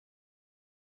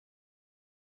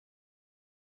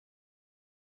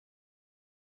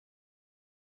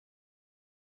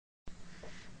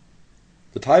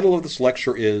The title of this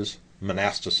lecture is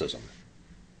Monasticism.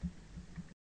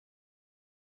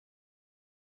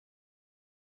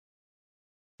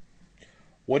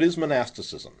 What is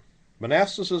monasticism?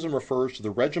 Monasticism refers to the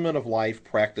regimen of life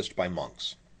practiced by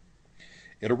monks.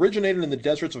 It originated in the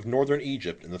deserts of northern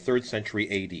Egypt in the 3rd century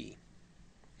AD.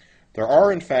 There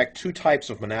are, in fact, two types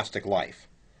of monastic life,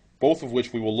 both of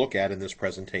which we will look at in this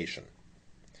presentation.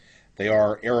 They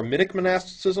are eremitic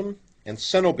monasticism and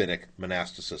cenobitic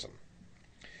monasticism.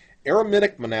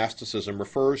 Eremitic monasticism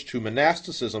refers to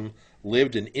monasticism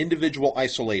lived in individual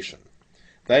isolation,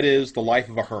 that is, the life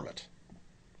of a hermit.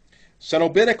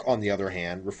 Cenobitic, on the other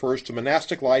hand, refers to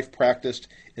monastic life practiced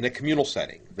in a communal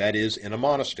setting, that is, in a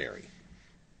monastery.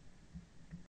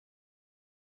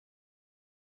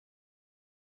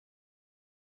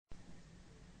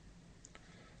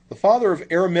 The father of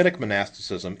eremitic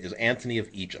monasticism is Antony of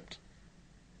Egypt.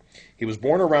 He was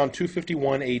born around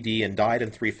 251 AD and died in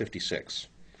 356,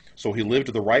 so he lived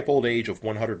to the ripe old age of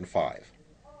 105.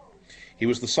 He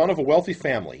was the son of a wealthy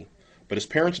family, but his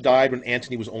parents died when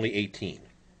Antony was only 18.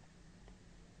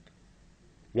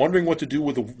 Wondering what to do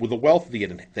with the wealth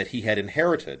that he had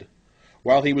inherited,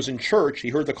 while he was in church, he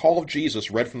heard the call of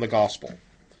Jesus read from the gospel.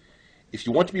 If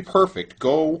you want to be perfect,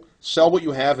 go, sell what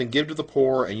you have and give to the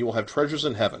poor, and you will have treasures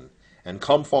in heaven, and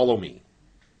come follow me.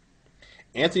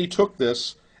 Antony took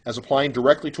this as applying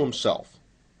directly to himself.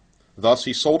 Thus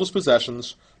he sold his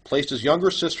possessions, placed his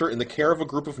younger sister in the care of a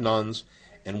group of nuns,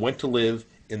 and went to live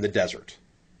in the desert.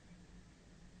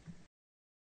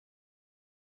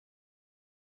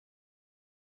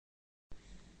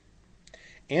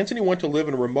 Antony went to live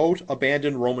in a remote,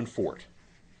 abandoned Roman fort.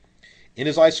 In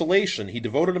his isolation, he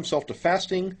devoted himself to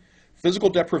fasting, physical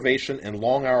deprivation, and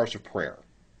long hours of prayer.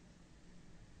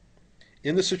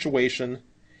 In this situation,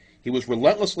 he was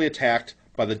relentlessly attacked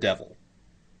by the devil.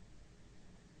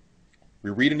 We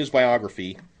read in his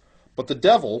biography, "But the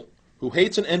devil, who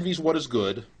hates and envies what is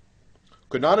good,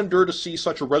 could not endure to see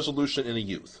such a resolution in a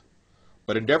youth,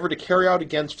 but endeavored to carry out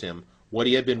against him what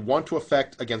he had been wont to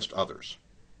effect against others.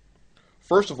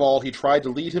 First of all, he tried to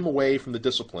lead him away from the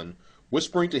discipline,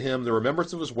 whispering to him the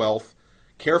remembrance of his wealth,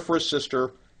 care for his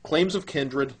sister, claims of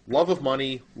kindred, love of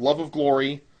money, love of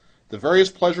glory, the various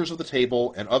pleasures of the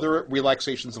table, and other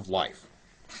relaxations of life,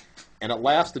 and at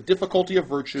last the difficulty of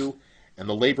virtue and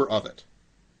the labor of it.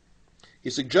 He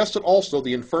suggested also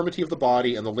the infirmity of the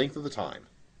body and the length of the time.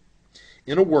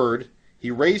 In a word,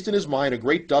 he raised in his mind a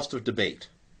great dust of debate,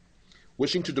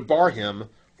 wishing to debar him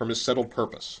from his settled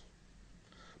purpose.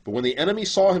 But when the enemy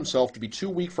saw himself to be too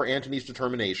weak for Antony's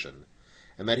determination,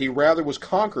 and that he rather was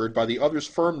conquered by the other's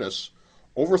firmness,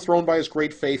 overthrown by his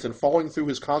great faith, and falling through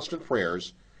his constant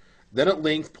prayers, then at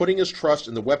length, putting his trust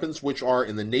in the weapons which are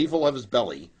in the navel of his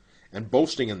belly, and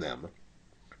boasting in them,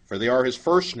 for they are his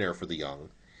first snare for the young,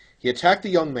 he attacked the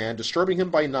young man, disturbing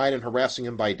him by night and harassing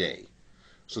him by day,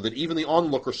 so that even the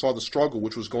onlooker saw the struggle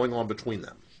which was going on between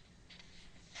them.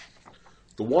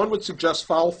 The one would suggest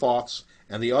foul thoughts,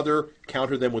 and the other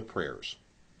counter them with prayers.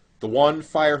 The one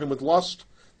fire him with lust,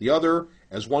 the other,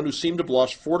 as one who seemed to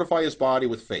blush, fortify his body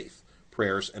with faith,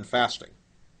 prayers, and fasting.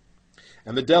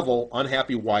 And the devil,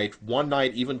 unhappy wight, one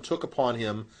night even took upon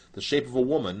him the shape of a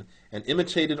woman, and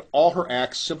imitated all her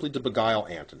acts simply to beguile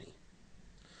Antony.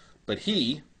 But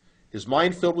he, his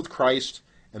mind filled with Christ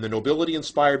and the nobility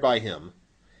inspired by him,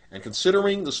 and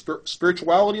considering the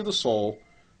spirituality of the soul,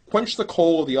 quenched the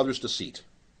coal of the other's deceit.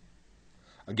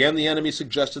 Again the enemy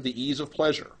suggested the ease of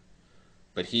pleasure,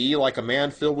 but he, like a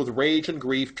man filled with rage and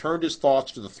grief, turned his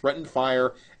thoughts to the threatened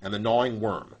fire and the gnawing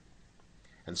worm,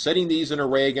 and setting these in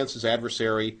array against his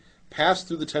adversary, passed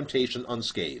through the temptation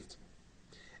unscathed.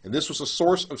 And this was a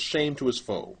source of shame to his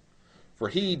foe, for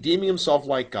he, deeming himself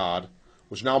like God,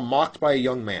 was now mocked by a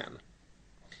young man,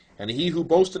 and he who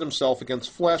boasted himself against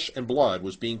flesh and blood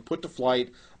was being put to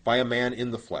flight by a man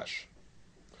in the flesh.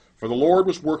 For the Lord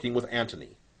was working with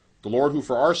Antony, the Lord who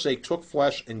for our sake took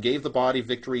flesh and gave the body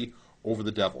victory over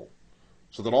the devil,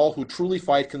 so that all who truly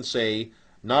fight can say,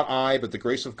 "Not I, but the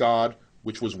grace of God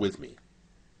which was with me."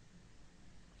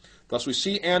 Thus we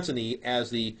see Antony as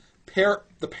the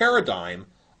paradigm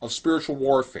of spiritual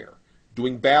warfare,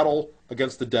 doing battle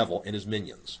against the devil and his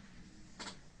minions.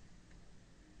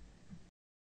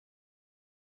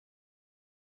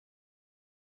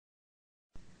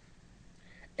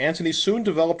 Antony soon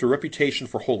developed a reputation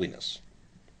for holiness.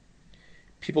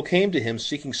 People came to him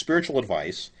seeking spiritual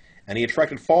advice, and he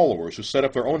attracted followers who set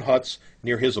up their own huts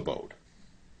near his abode.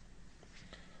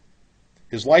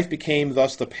 His life became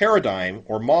thus the paradigm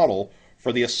or model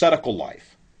for the ascetical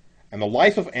life, and the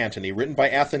life of Antony, written by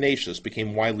Athanasius,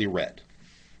 became widely read.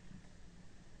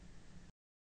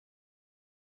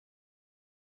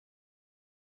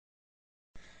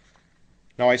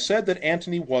 Now, I said that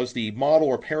Antony was the model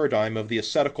or paradigm of the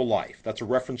ascetical life. That's a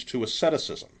reference to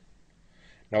asceticism.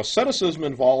 Now, asceticism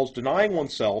involves denying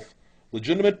oneself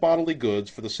legitimate bodily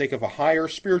goods for the sake of a higher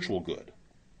spiritual good.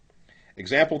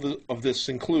 Examples of this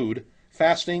include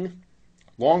fasting,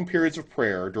 long periods of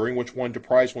prayer during which one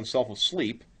deprives oneself of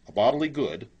sleep, a bodily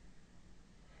good,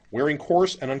 wearing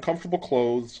coarse and uncomfortable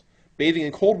clothes, bathing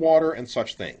in cold water, and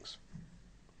such things.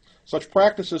 Such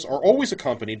practices are always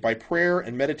accompanied by prayer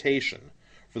and meditation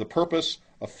for the purpose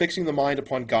of fixing the mind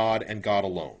upon God and God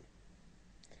alone.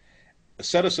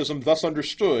 Asceticism, thus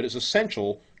understood, is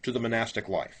essential to the monastic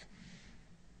life.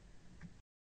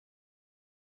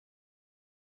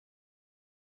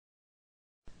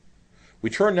 We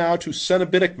turn now to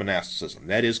Cenobitic monasticism,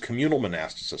 that is, communal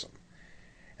monasticism.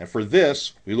 And for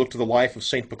this, we look to the life of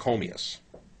St. Pachomius.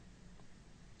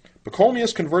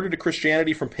 Pachomius converted to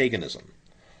Christianity from paganism.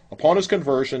 Upon his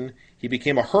conversion, he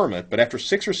became a hermit, but after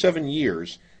 6 or 7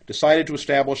 years, decided to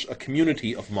establish a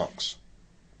community of monks.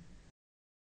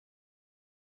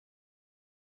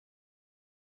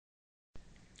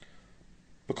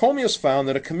 Pachomius found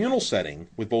that a communal setting,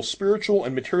 with both spiritual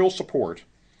and material support,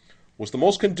 was the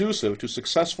most conducive to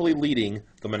successfully leading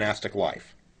the monastic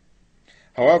life.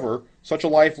 However, such a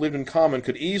life lived in common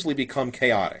could easily become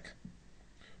chaotic.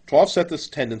 To offset this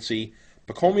tendency,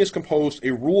 Pachomius composed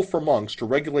a rule for monks to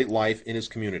regulate life in his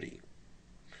community.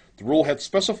 The rule had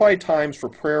specified times for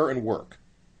prayer and work.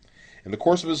 In the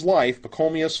course of his life,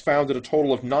 Pachomius founded a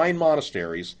total of 9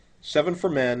 monasteries, 7 for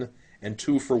men and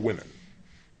 2 for women.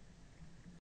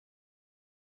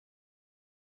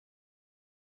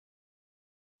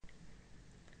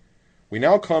 We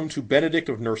now come to Benedict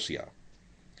of Nursia.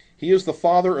 He is the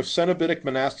father of Cenobitic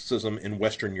monasticism in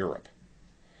Western Europe.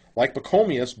 Like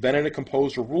Pachomius, Benedict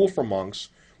composed a rule for monks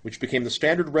which became the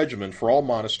standard regimen for all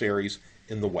monasteries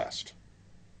in the West.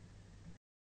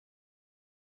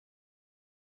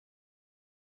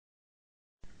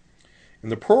 In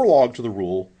the prologue to the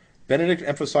rule, Benedict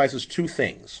emphasizes 2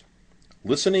 things: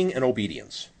 listening and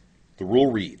obedience. The rule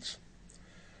reads,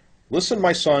 "Listen,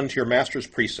 my son, to your master's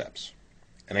precepts,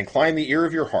 and incline the ear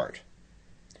of your heart.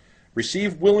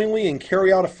 Receive willingly and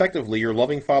carry out effectively your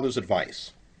loving Father's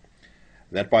advice,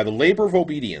 that by the labor of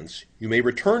obedience you may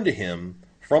return to him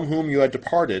from whom you had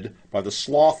departed by the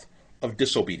sloth of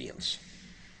disobedience."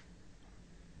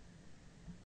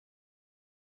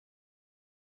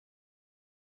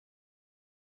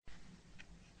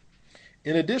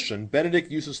 In addition,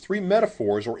 Benedict uses 3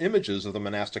 metaphors or images of the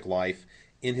monastic life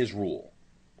in his rule.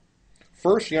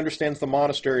 First, he understands the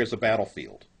monastery as a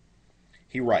battlefield.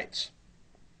 He writes,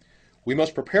 "We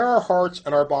must prepare our hearts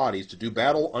and our bodies to do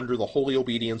battle under the holy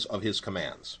obedience of his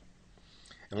commands.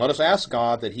 And let us ask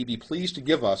God that he be pleased to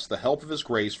give us the help of his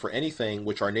grace for anything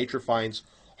which our nature finds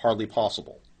hardly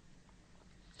possible.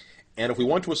 And if we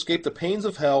want to escape the pains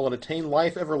of hell and attain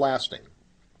life everlasting,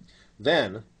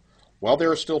 then, while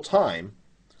there is still time,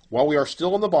 while we are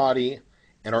still in the body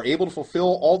and are able to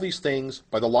fulfill all these things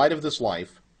by the light of this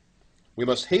life, we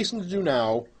must hasten to do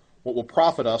now what will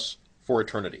profit us for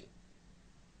eternity."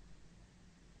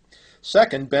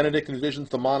 Second, Benedict envisions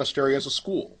the monastery as a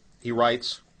school. He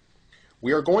writes,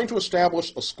 "We are going to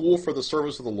establish a school for the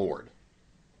service of the Lord.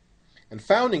 In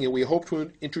founding it, we hope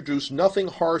to introduce nothing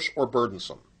harsh or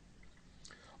burdensome.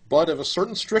 But if a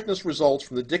certain strictness results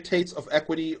from the dictates of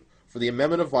equity for the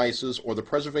amendment of vices or the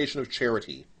preservation of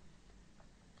charity,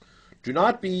 do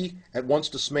not be at once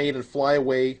dismayed and fly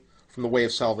away from the way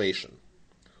of salvation,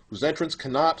 whose entrance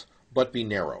cannot but be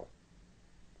narrow.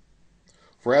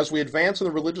 For as we advance in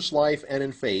the religious life and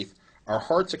in faith, our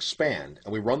hearts expand,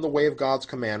 and we run the way of God's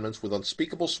commandments with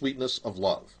unspeakable sweetness of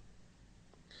love.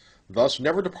 Thus,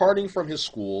 never departing from his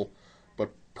school,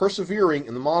 but persevering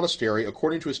in the monastery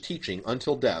according to his teaching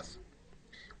until death,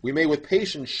 we may with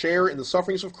patience share in the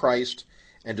sufferings of Christ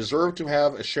and deserve to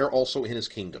have a share also in his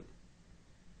kingdom."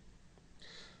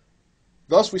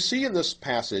 Thus, we see in this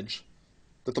passage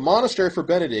that the monastery for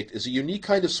Benedict is a unique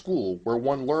kind of school where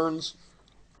one learns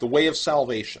the way of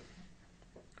salvation.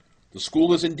 The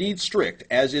school is indeed strict,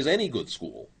 as is any good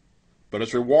school, but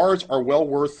its rewards are well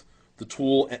worth the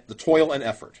toil and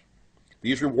effort,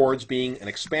 these rewards being an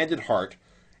expanded heart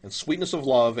and sweetness of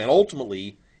love and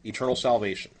ultimately eternal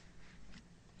salvation.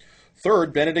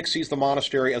 Third, Benedict sees the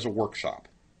monastery as a workshop.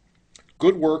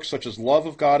 Good works such as love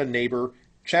of God and neighbor,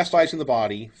 chastising the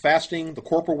body, fasting, the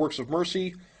corporal works of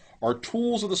mercy, are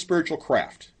tools of the spiritual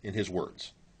craft, in his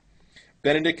words.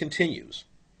 Benedict continues,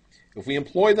 "If we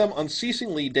employ them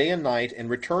unceasingly day and night and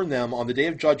return them on the day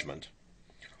of judgment,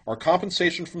 our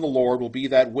compensation from the Lord will be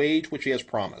that wage which he has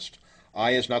promised.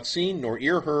 Eye has not seen, nor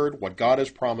ear heard, what God has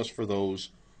promised for those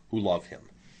who love him."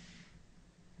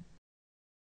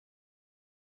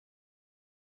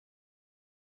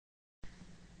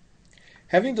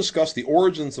 Having discussed the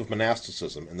origins of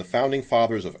monasticism and the founding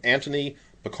fathers of Antony,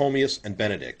 Pachomius, and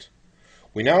Benedict,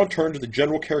 we now turn to the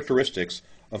general characteristics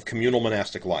of communal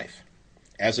monastic life,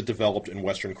 as it developed in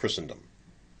Western Christendom.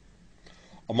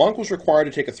 A monk was required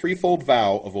to take a threefold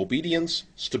vow of obedience,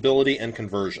 stability, and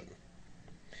conversion.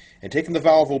 In taking the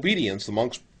vow of obedience,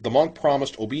 the monk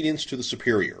promised obedience to the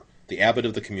superior, the abbot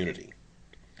of the community.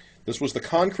 This was the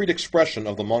concrete expression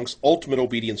of the monk's ultimate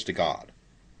obedience to God.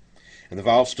 In the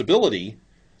vow of stability,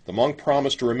 the monk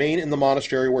promised to remain in the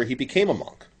monastery where he became a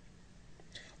monk.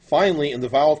 Finally, in the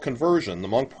vow of conversion, the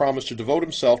monk promised to devote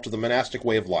himself to the monastic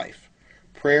way of life: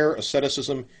 prayer,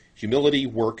 asceticism, humility,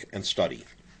 work, and study.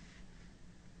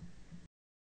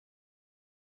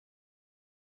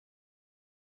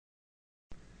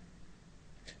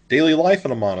 Daily life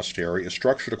in a monastery is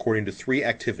structured according to three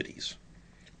activities: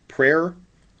 prayer,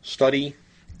 study,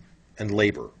 and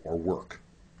labor, or work.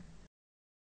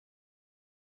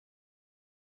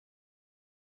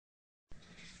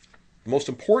 The most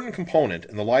important component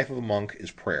in the life of a monk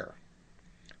is prayer.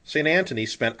 St. Anthony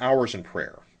spent hours in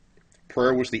prayer.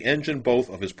 Prayer was the engine both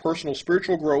of his personal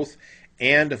spiritual growth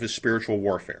and of his spiritual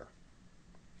warfare.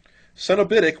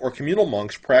 Cenobitic or communal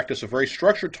monks practice a very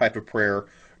structured type of prayer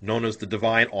known as the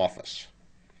divine office.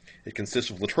 It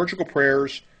consists of liturgical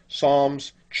prayers,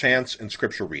 psalms, chants, and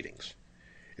scripture readings.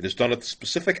 It is done at the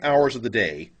specific hours of the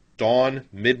day: dawn,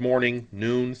 mid-morning,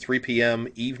 noon, 3 p.m.,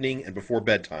 evening, and before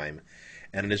bedtime,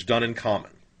 and it is done in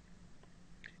common.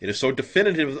 It is so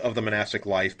definitive of the monastic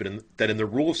life that in the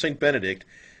Rule of St. Benedict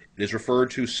it is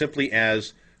referred to simply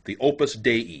as the Opus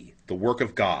Dei, the work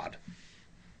of God.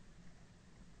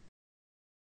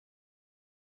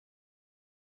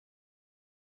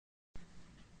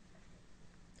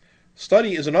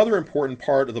 Study is another important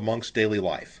part of the monk's daily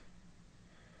life.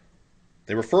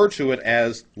 They refer to it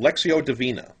as Lectio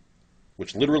Divina,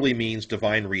 which literally means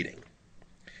divine reading.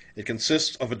 It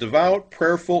consists of a devout,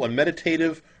 prayerful, and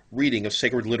meditative reading of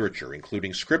sacred literature,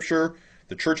 including Scripture,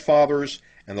 the Church Fathers,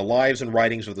 and the lives and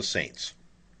writings of the saints.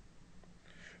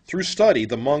 Through study,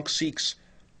 the monk seeks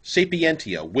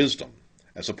sapientia, wisdom,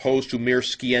 as opposed to mere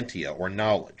scientia, or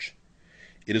knowledge.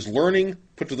 It is learning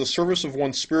put to the service of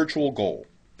one's spiritual goal: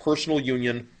 personal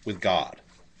union with God.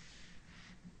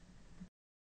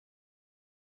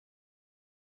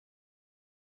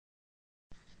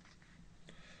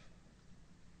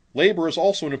 Labor is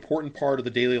also an important part of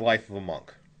the daily life of a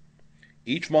monk.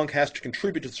 Each monk has to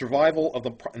contribute to the survival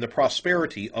and the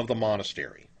prosperity of the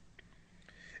monastery.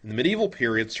 In the medieval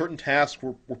period, certain tasks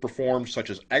were performed, such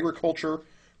as agriculture,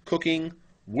 cooking,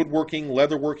 woodworking,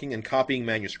 leatherworking, and copying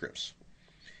manuscripts.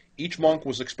 Each monk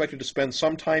was expected to spend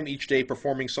some time each day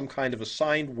performing some kind of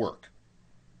assigned work.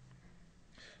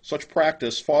 Such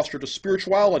practice fostered a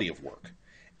spirituality of work.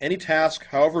 Any task,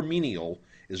 however menial,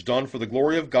 is done for the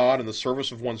glory of God and the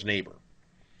service of one's neighbor.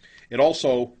 It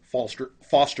also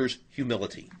fosters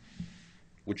humility,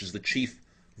 which is the chief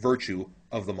virtue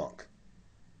of the monk.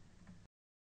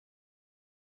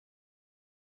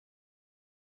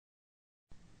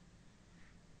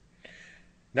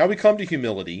 Now we come to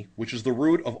humility, which is the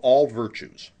root of all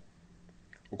virtues.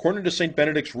 According to St.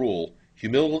 Benedict's rule,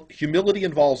 humility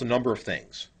involves a number of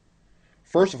things.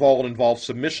 First of all, it involves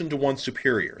submission to one's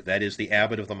superior, that is, the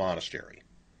abbot of the monastery.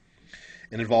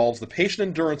 It involves the patient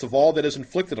endurance of all that is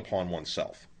inflicted upon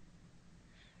oneself.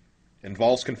 It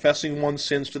involves confessing one's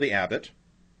sins to the abbot,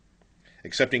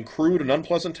 accepting crude and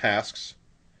unpleasant tasks,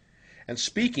 and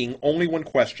speaking only when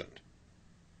questioned.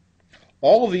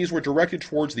 All of these were directed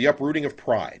towards the uprooting of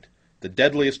pride, the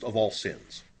deadliest of all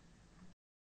sins.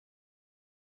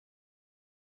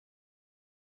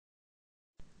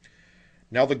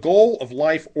 Now the goal of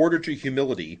life ordered to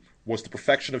humility was the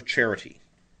perfection of charity.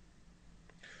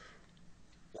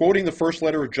 Quoting the first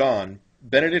letter of John,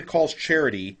 Benedict calls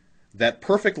charity that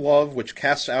perfect love which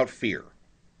casts out fear.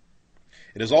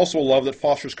 It is also a love that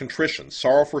fosters contrition,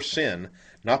 sorrow for sin,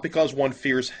 not because one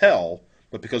fears hell,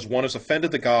 but because one has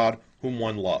offended the God whom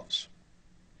one loves.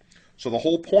 So the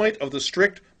whole point of the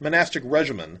strict monastic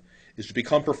regimen is to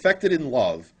become perfected in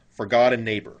love for God and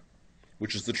neighbor,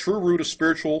 which is the true root of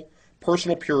spiritual,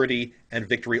 personal purity and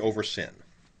victory over sin.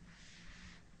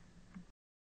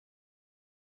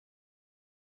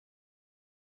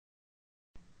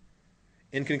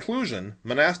 In conclusion,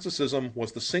 monasticism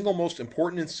was the single most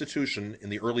important institution in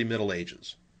the early Middle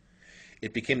Ages.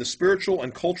 It became the spiritual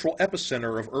and cultural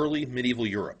epicenter of early medieval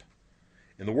Europe.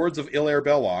 In the words of Hilaire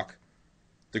Belloc,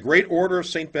 the great order of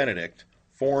St. Benedict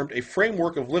formed a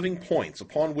framework of living points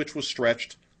upon which was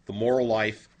stretched the moral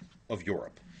life of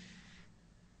Europe.